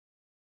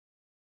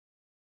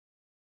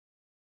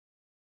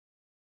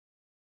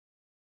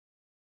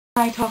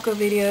my taco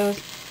videos,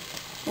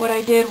 what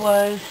I did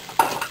was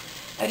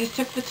I just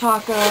took the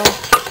taco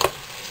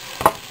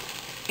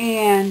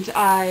and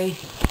I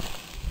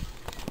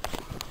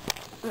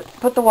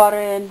put the water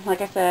in,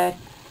 like I said,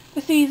 the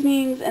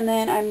seasonings, and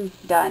then I'm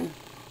done.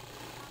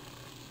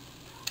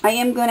 I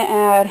am going to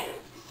add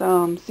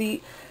some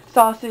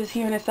sauces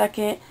here in a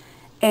second,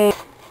 and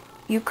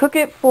you cook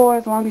it for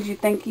as long as you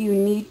think you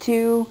need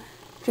to,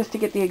 just to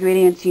get the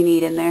ingredients you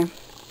need in there.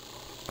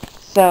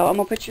 So I'm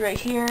going to put you right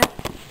here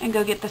and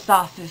go get the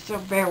sauces, so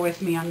bear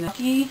with me on this.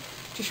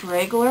 Just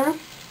regular.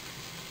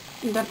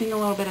 I'm dumping a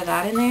little bit of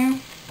that in there.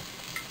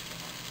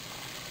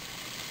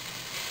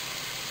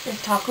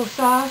 There's taco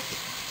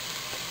sauce.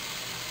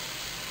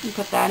 And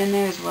put that in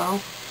there as well.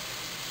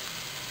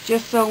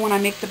 Just so when I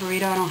make the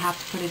burrito, I don't have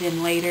to put it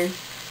in later. I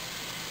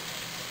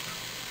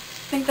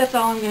think that's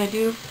all I'm going to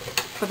do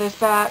for this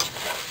batch.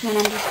 Then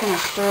I'm just going to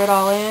stir it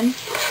all in,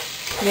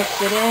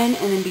 mix it in,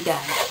 and then be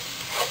done.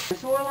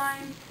 Sour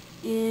lime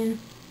in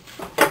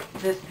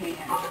this pan.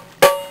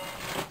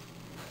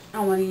 I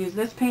want to use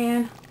this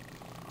pan,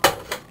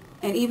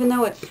 and even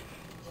though it's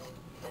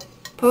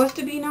supposed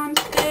to be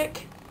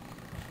non-stick,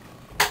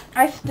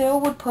 I still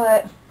would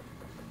put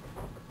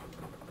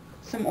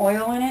some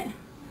oil in it.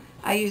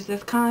 I use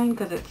this kind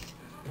because it's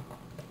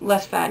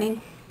less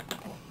fattening,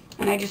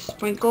 and I just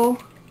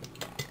sprinkle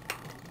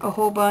a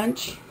whole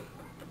bunch.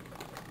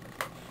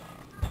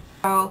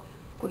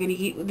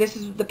 This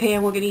is the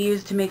pan we're gonna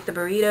use to make the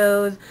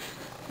burritos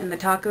and the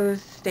tacos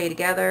stay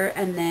together,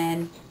 and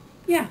then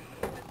yeah.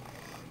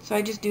 So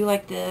I just do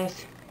like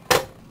this,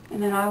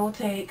 and then I will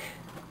take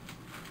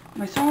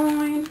my sour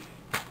line,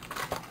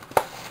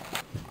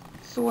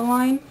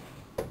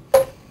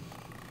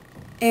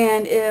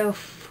 and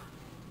if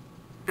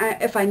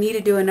I need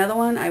to do another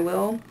one, I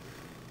will.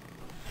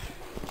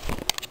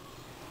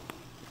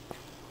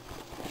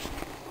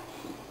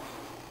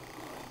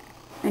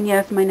 And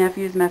yes, my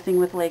nephew is messing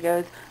with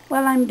Legos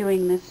while I'm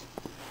doing this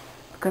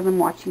because I'm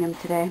watching him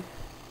today.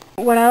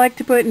 What I like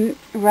to put in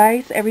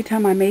rice every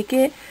time I make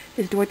it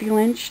is Dorothy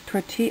Lynch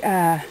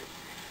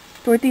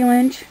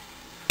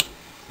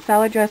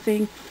salad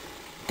dressing,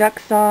 duck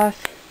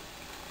sauce,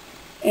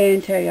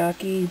 and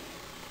teriyaki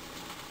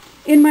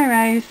in my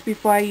rice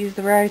before I use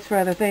the rice for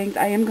other things.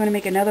 I am going to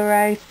make another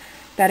rice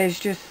that is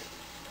just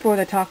for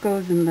the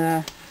tacos and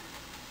the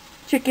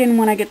chicken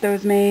when I get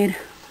those made.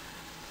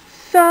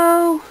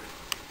 So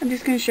I'm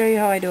just going to show you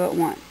how I do it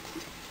once.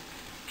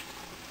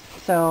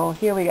 So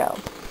here we go.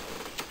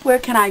 Where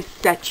can I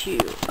set you?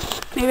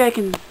 Maybe I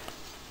can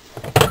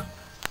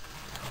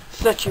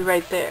set you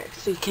right there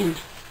so you can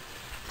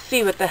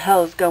see what the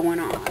hell's going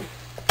on.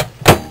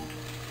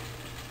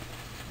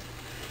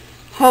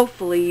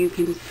 Hopefully you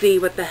can see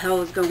what the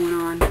hell is going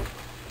on.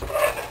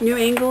 New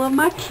angle of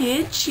my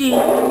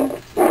kitchen.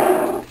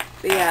 But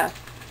yeah.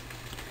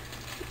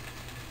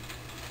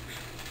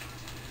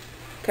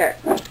 Okay.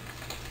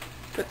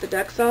 Put the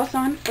duck sauce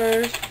on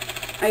first.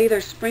 I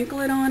either sprinkle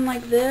it on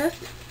like this,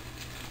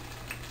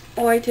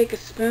 or I take a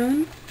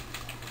spoon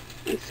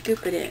and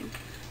scoop it in.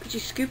 But you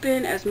scoop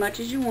in as much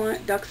as you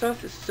want. Duck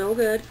sauce is so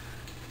good.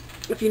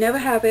 If you never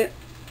had it,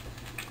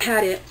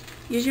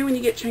 usually when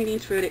you get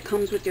Chinese food, it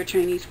comes with your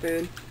Chinese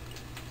food.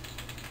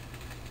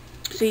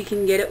 So you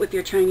can get it with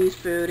your Chinese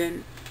food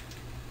and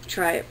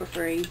try it for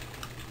free.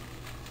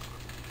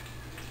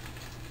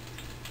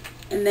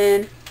 And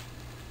then,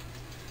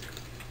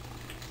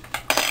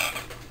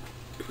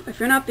 if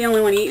you're not the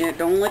only one eating it,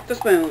 don't lick the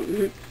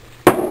spoon.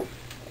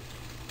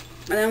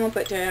 And then I'm going to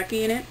put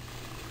teriyaki in it.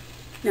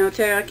 Now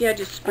teriyaki I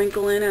just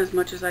sprinkle in as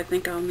much as I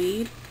think I'll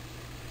need.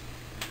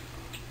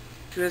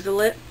 Drizzle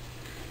it.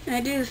 And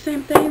I do the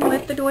same thing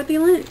with the Dorothy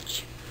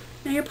Lynch.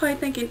 Now you're probably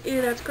thinking,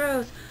 ew, that's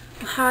gross.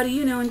 Well, how do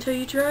you know until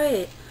you try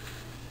it?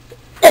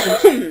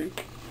 It's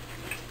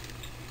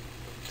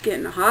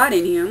getting hot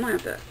in here. I'm going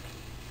to have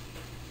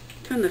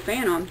to turn the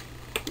fan on.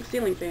 The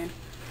ceiling fan.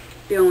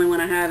 The only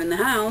one I have in the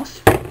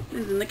house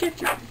is in the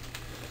kitchen.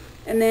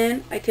 And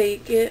then I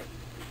take it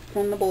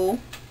from the bowl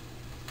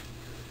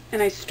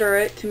and I stir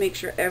it to make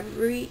sure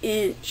every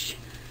inch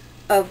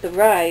of the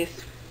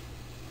rice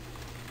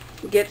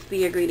gets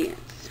the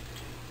ingredients.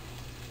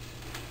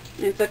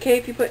 And it's okay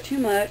if you put too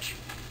much.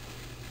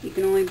 You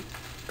can only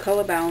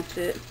color balance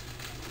it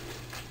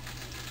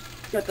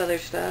with other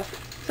stuff.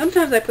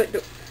 Sometimes I put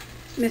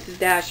Mrs.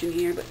 Dash in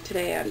here, but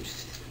today I'm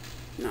just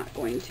not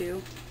going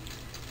to.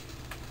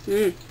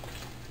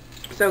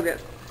 So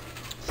good.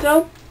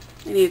 So,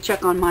 I need to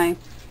check on my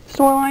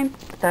store line.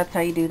 That's how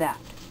you do that.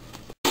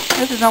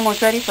 This is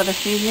almost ready for the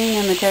seasoning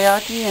and the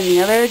teriyaki and the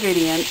other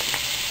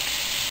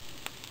ingredients.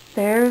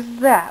 There's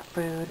that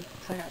food.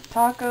 So I got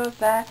tacos,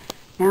 that.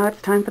 Now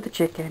it's time for the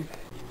chicken.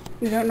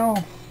 You don't know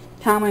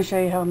how I'm going to show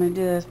you how I'm going to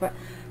do this, but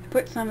I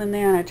put some in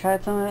there and I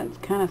tried some of it. It's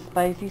kind of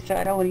spicy, so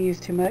I don't want to use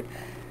too much.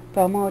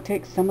 But I'm going to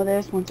take some of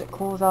this once it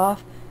cools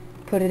off,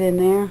 put it in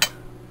there.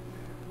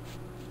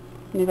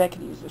 Maybe I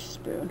could use a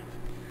spoon.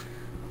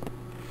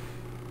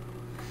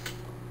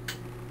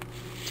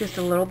 Just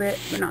a little bit,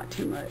 but not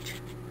too much.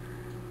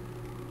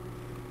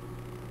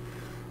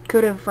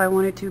 Could have, if I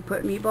wanted to,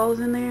 put meatballs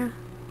in there,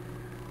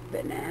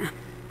 but nah.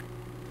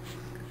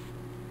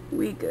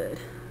 We good.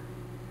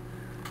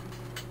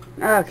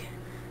 Okay.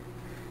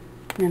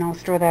 And I'll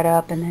stir that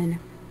up, and then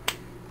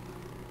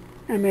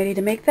I'm ready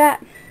to make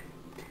that.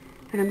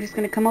 And I'm just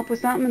going to come up with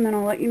something, and then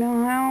I'll let you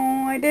know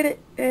how I did it.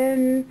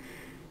 And,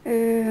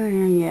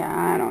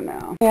 yeah, I don't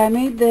know. Yeah, I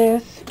made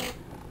this.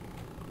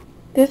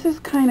 This is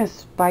kind of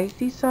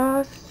spicy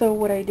sauce, so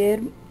what I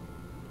did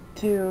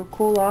to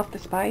cool off the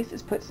spice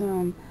is put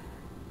some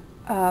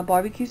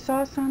barbecue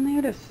sauce on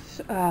there to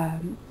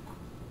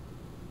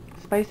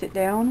spice it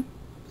down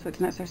so it's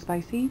not so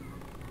spicy.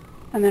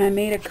 And then I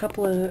made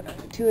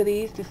two of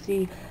these to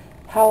see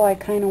how I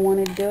kind of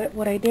wanted to do it.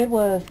 What I did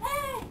was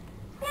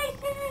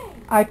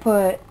I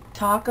put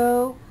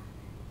taco,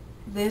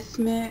 this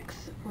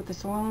mix with the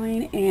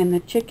sirloin, and the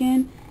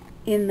chicken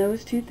in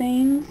those two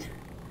things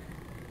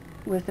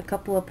with a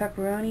couple of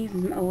pepperonis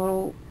and a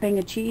little thing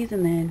of cheese,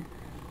 and then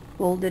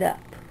rolled it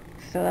up.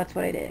 So that's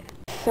what I did.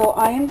 So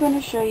I am going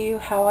to show you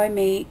how I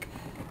make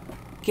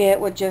it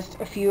with just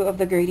a few of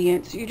the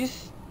ingredients. You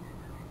just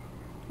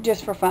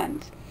for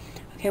fun.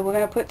 Okay, we're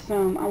going to put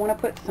some, I want to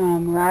put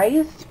some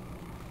rice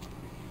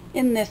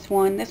in this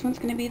one. This one's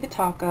going to be the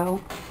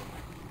taco.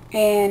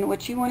 And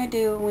what you want to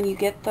do when you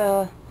get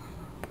the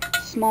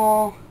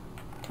small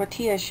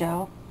tortilla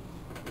shell,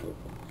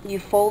 you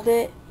fold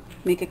it,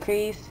 make a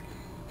crease.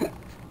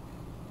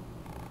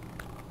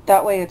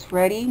 That way it's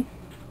ready.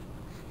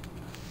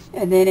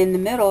 And then in the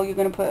middle, you're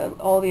going to put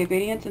all the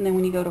ingredients, and then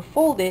when you go to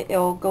fold it,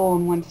 it'll go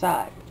on one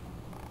side.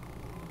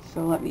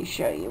 So let me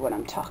show you what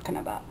I'm talking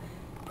about.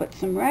 Put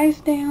some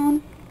rice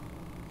down.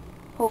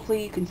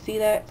 Hopefully you can see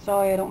that.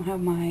 Sorry I don't have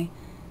my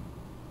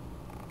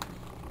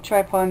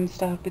tripod and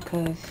stuff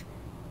because,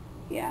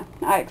 yeah,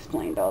 I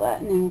explained all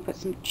that. And then we'll put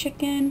some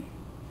chicken.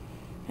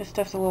 This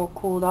stuff's a little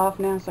cooled off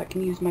now, so I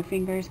can use my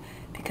fingers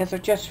because they're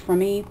just for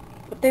me.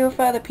 If they were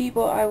for other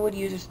people, I would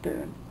use a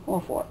spoon or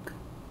a fork.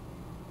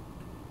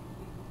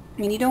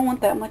 I mean, you don't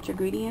want that much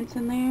ingredients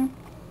in there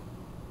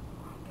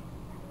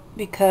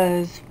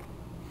because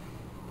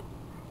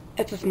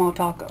it's a small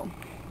taco.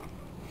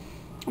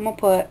 I'm going to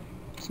put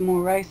some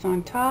more rice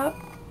on top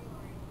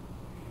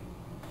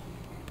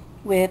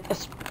with a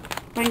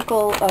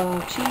sprinkle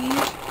of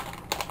cheese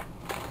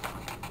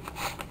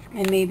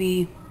and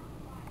maybe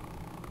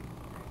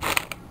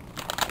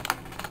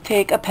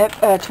take a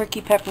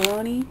turkey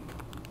pepperoni.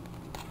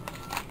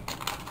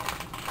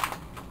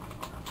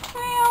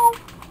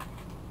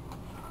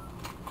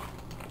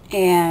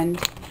 And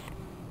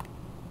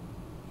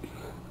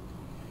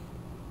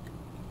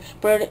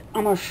spread it.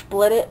 I'm going to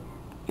split it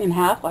in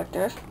half like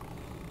this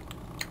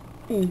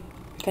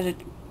because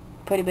it's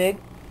pretty big.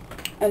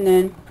 And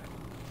then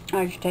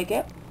I just take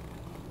it,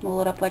 roll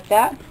it up like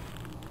that,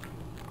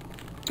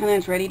 and then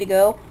it's ready to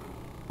go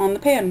on the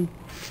pan.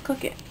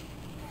 Cook it.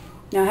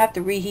 Now I have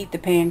to reheat the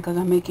pan because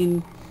I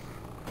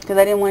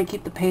didn't want to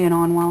keep the pan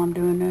on while I'm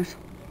doing this.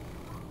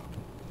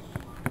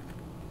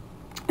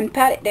 And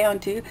pat it down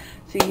too,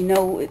 so you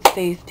know it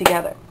stays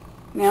together.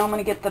 Now I'm going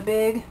to get the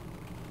big.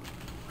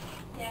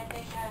 Yeah,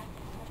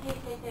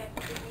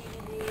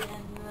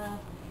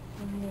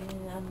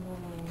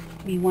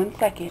 Give me 1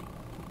 second.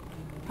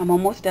 I'm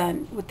almost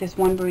done with this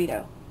one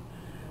burrito.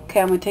 Okay,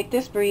 I'm going to take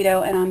this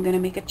burrito and I'm going to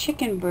make a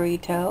chicken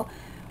burrito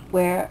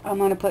where I'm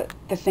going to put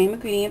the same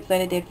ingredients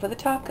that I did for the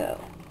taco.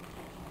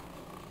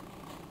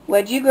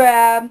 What'd you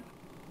grab?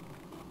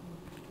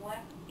 What?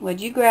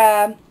 What'd you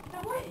grab?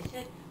 What is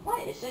it?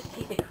 What is this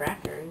piece of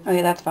crackers?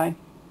 Okay, that's fine.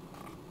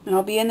 And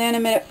I'll be in there in a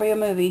minute for your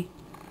movie.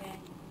 Okay.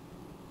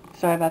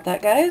 Sorry about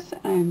that, guys.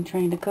 I'm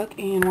trying to cook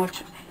and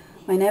watch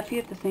my nephew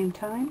at the same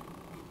time.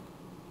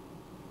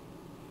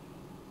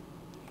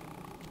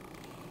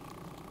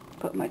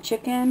 Put my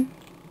chicken.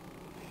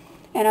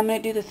 And I'm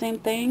going to do the same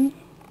thing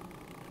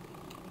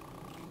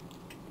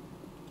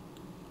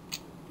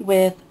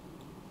with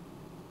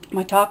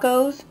my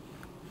tacos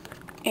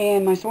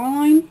and my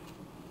sirloin.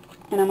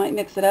 And I might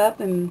mix it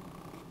up and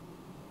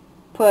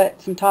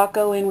put some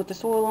taco in with the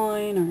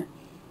sirloin or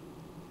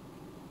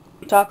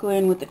taco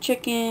in with the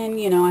chicken.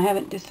 You know, I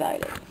haven't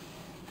decided.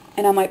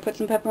 And I might put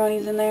some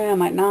pepperonis in there. I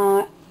might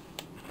not.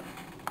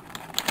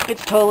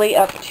 It's totally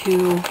up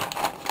to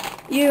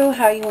you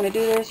how you want to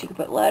do this. You can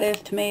put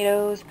lettuce,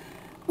 tomatoes,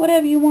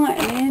 whatever you want.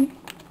 And then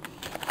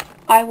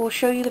I will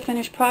show you the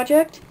finished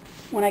project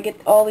when I get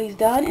all these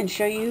done and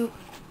show you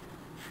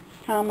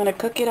how I'm going to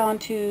cook it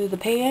onto the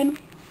pan.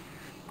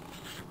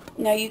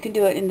 Now you can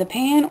do it in the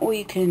pan, or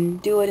you can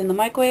do it in the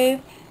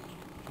microwave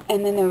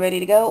and then they're ready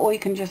to go, or you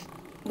can just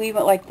leave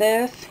it like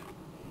this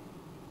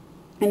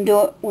and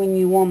do it when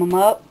you warm them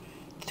up.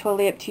 It's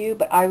totally up to you,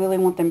 but I really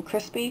want them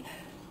crispy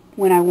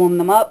when I warm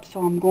them up, so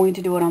I'm going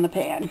to do it on the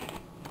pan.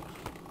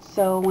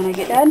 So when I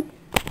get done,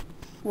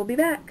 we'll be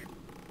back.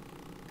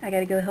 I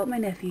gotta go help my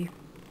nephew.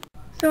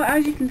 So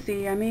as you can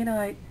see, I made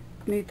like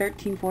maybe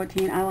 13,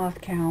 14, I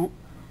lost count.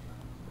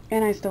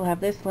 And I still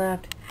have this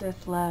left,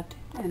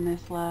 and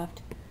this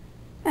left.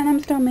 And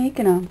I'm still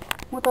making them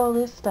with all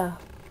this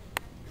stuff.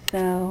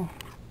 So,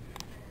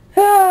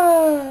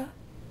 let's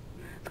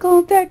go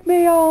gonna take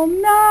me all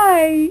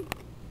night.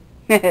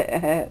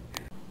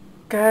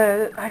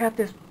 Cause I got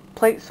this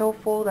plate so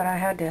full that I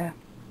had to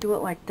do it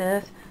like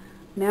this.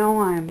 Now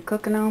I'm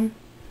cooking them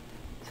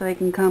so they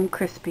can come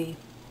crispy.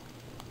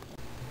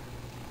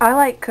 I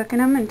like cooking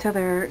them until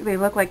they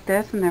look like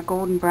this and they're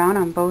golden brown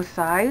on both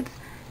sides,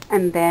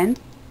 and then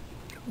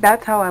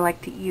that's how I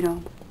like to eat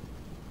them.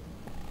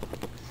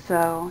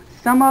 So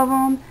some of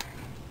them,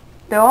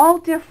 they're all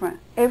different.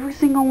 Every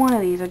single one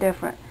of these are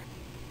different.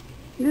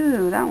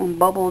 Ooh, that one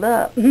bubbled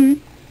up.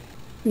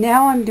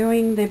 Now I'm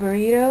doing the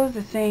burritos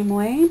the same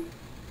way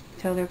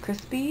until they're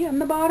crispy on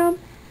the bottom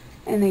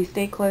and they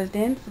stay closed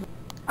in.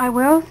 I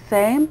will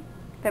say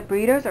that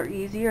burritos are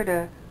easier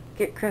to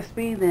get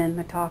crispy than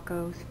the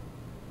tacos.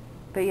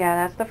 But yeah,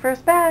 that's the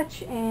first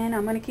batch, and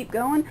I'm going to keep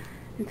going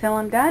until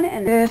I'm done.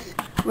 And this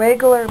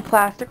regular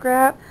plastic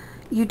wrap,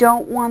 you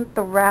don't want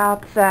the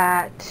wrap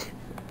that,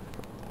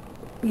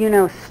 you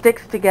know,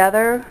 sticks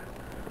together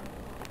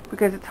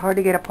because it's hard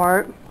to get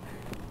apart.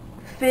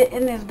 Fit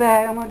in this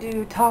bag. I'm going to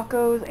do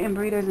tacos and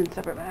burritos in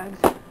separate bags.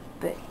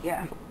 But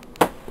yeah,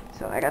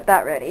 so I got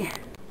that ready.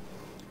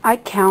 I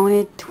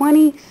counted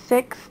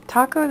 26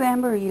 tacos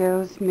and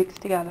burritos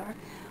mixed together.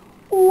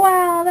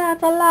 Wow,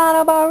 that's a lot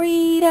of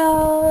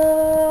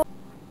burritos.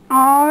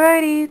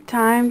 Alrighty,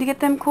 time to get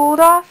them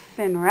cooled off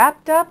and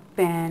wrapped up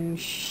and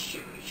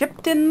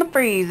shipped in the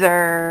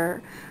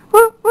freezer.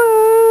 Woo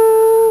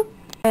woo!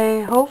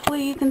 Okay,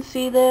 hopefully you can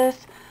see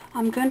this.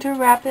 I'm going to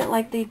wrap it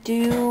like they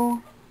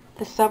do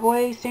the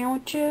Subway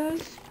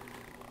sandwiches.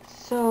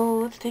 So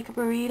let's take a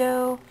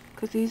burrito,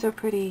 because these are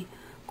pretty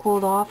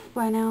cooled off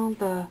by now,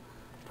 the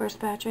first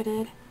batch I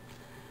did.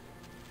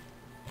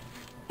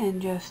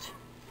 And just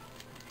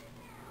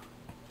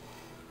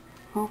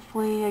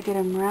hopefully I get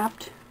them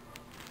wrapped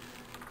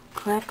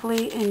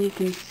correctly and you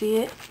can see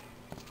it.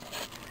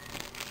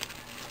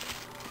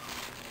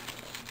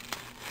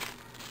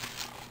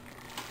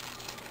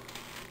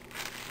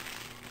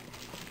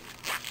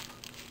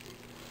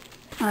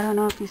 I don't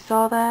know if you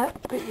saw that,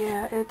 but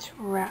yeah, it's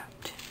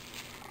wrapped.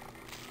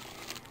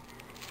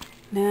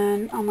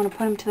 Then I'm going to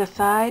put them to the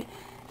side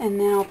and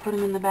then I'll put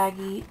them in the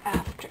baggie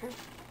after.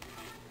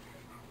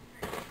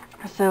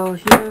 So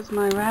here's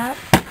my wrap.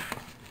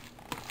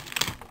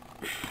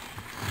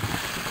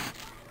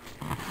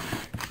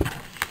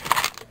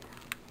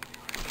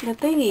 The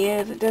thing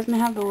is, it doesn't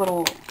have the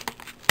little,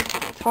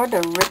 it's hard to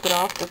rip it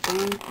off the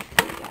thing,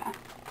 yeah.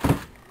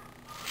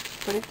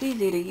 But it's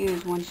easy to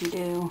use once you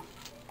do.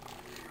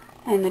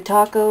 And the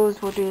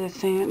tacos will do the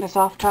same, the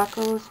soft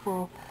tacos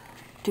will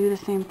do the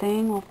same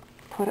thing. We'll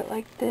put it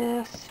like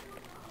this,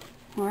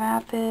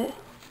 wrap it,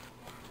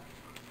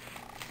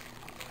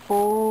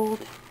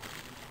 fold,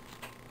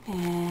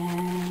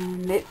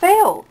 and it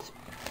failed.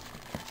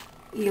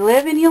 You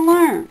live and you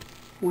learn.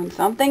 When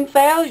something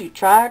fails, you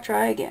try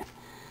again.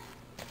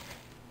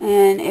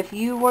 And if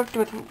you worked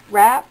with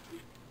wrap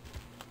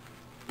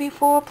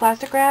before,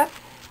 plastic wrap,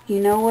 you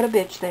know what a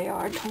bitch they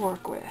are to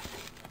work with.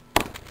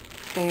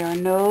 They are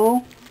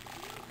no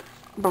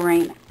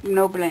brainer,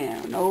 no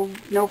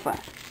fun,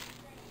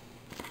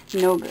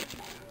 no good.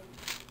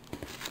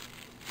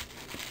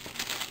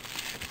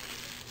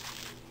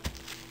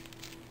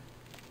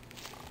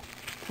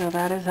 So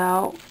that is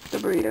how the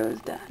burrito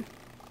is done.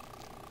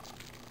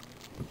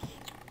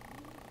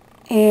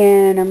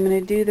 And I'm going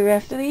to do the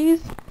rest of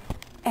these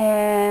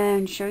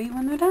and show you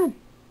when they're done.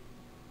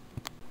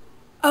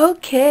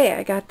 Okay,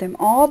 I got them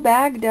all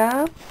bagged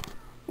up,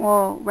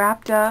 well,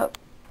 wrapped up,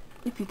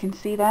 if you can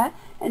see that,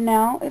 and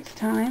now it's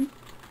time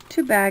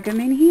to bag them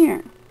in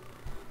here.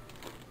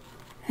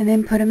 And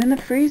then put them in the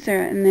freezer,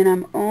 and then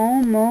I'm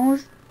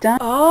almost done.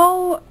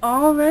 Oh,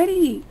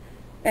 already!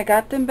 I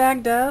got them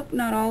bagged up.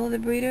 Not all of the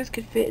burritos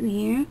could fit in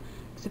here,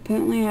 because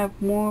apparently I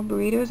have more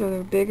burritos, or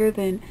they're bigger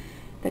than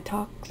the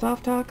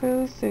soft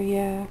tacos, so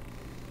yeah.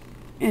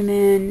 And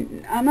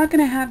then, I'm not going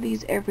to have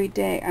these every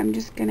day. I'm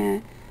just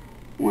going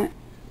to,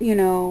 you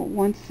know,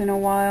 once in a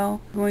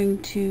while,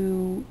 going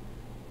to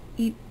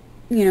eat,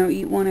 you know,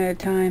 eat one at a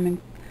time.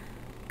 And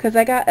because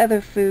I got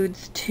other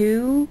foods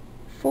too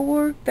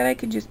that I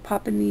could just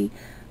pop in the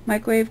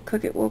microwave,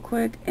 cook it real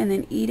quick, and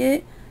then eat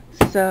it.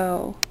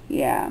 So,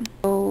 yeah.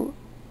 So,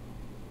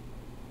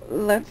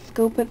 let's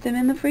go put them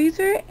in the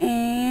freezer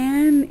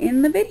and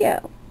in the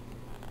video.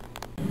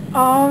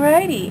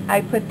 Alrighty,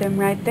 I put them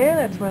right there.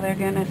 That's where they're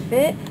gonna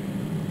fit,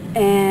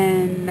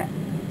 and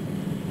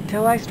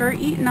till I start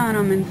eating on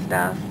them and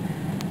stuff.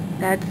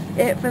 That's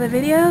it for the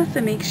video. So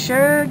make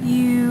sure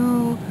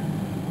you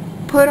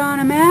put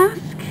on a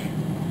mask,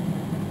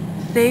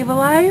 save a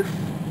life,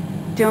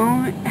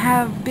 don't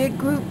have big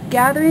group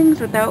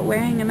gatherings without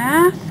wearing a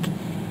mask,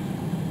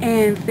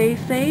 and stay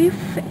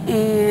safe.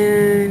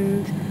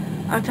 And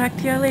I'll talk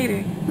to y'all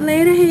later.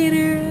 Later,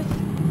 haters.